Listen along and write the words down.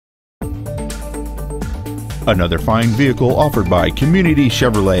Another fine vehicle offered by Community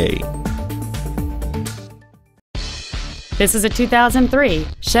Chevrolet. This is a 2003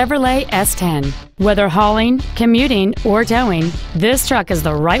 Chevrolet S10. Whether hauling, commuting, or towing, this truck is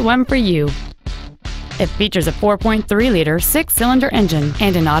the right one for you. It features a 4.3-liter six-cylinder engine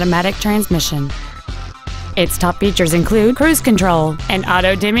and an automatic transmission. Its top features include cruise control, an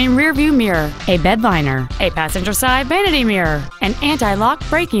auto-dimming rearview mirror, a bed liner, a passenger side vanity mirror, an anti-lock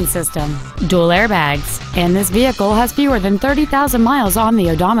braking system, dual airbags, and this vehicle has fewer than 30,000 miles on the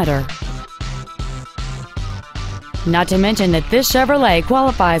odometer. Not to mention that this Chevrolet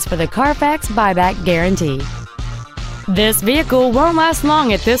qualifies for the Carfax buyback guarantee. This vehicle won't last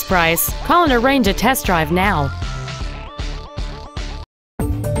long at this price. Call and arrange a test drive now.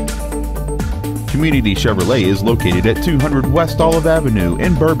 Community Chevrolet is located at 200 West Olive Avenue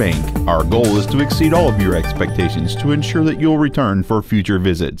in Burbank. Our goal is to exceed all of your expectations to ensure that you'll return for future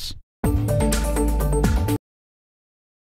visits.